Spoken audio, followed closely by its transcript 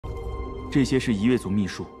这些是一月族秘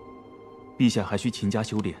术，陛下还需勤加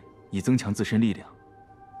修炼，以增强自身力量。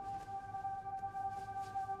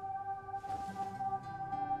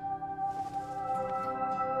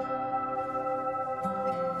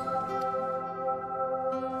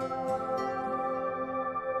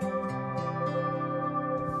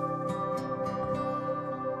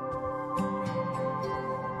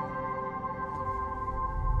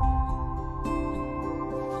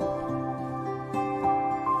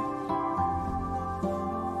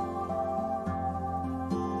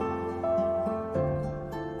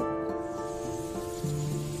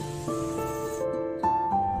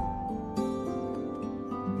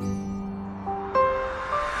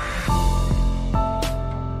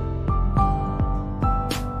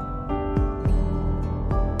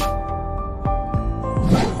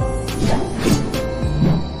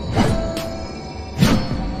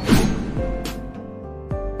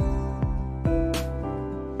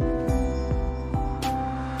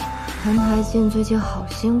 谭台烬最近好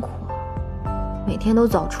辛苦啊，每天都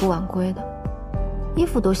早出晚归的，衣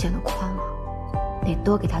服都显得宽了，得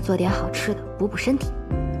多给他做点好吃的，补补身体。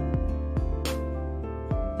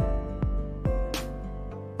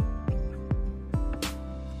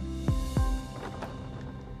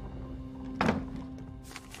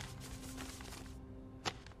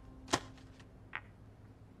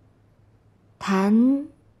谭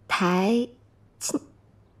台烬。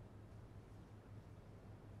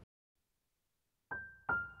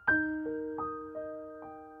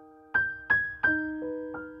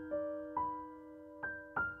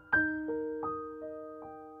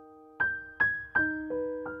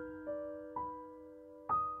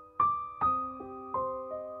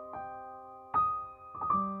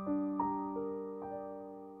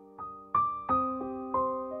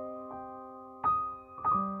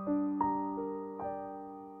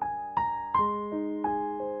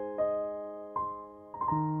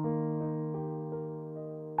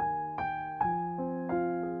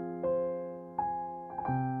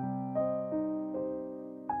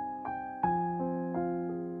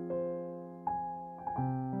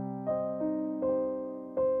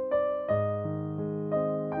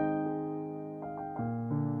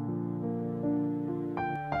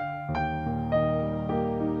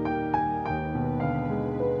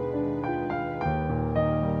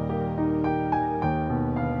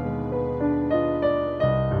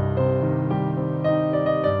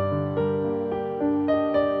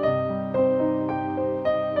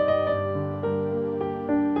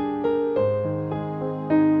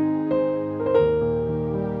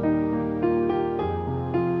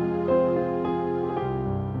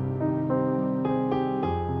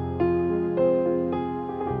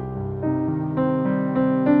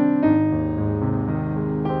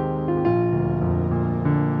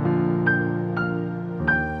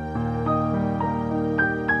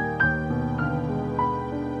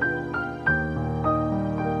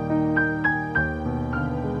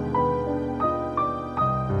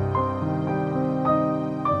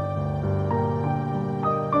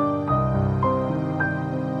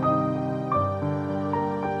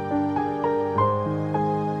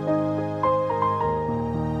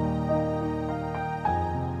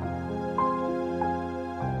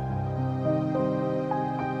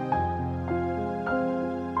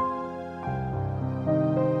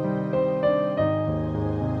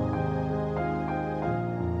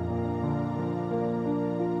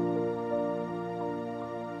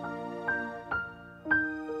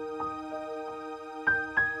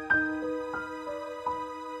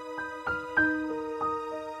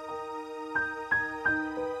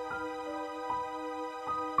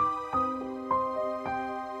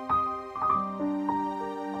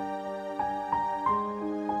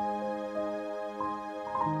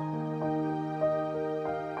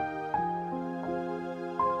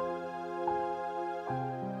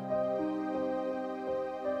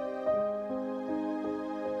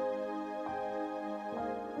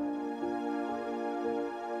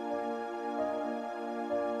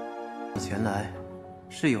 前来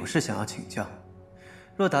是有事想要请教，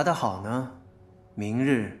若答得好呢，明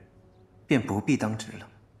日便不必当值了。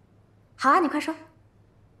好啊，你快说。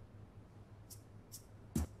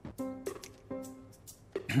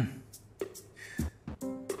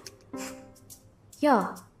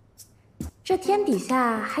哟，这天底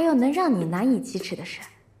下还有能让你难以启齿的事，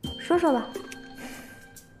说说吧。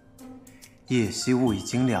叶夕雾已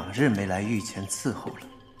经2日没来御前伺候了。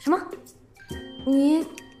什么？你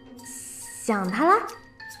想他啦？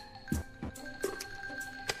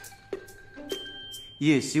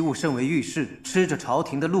叶夕雾身为御史，吃着朝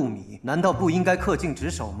廷的禄米，难道不应该恪尽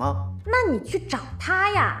职守吗？那你去找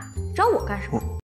他呀，找我干什么？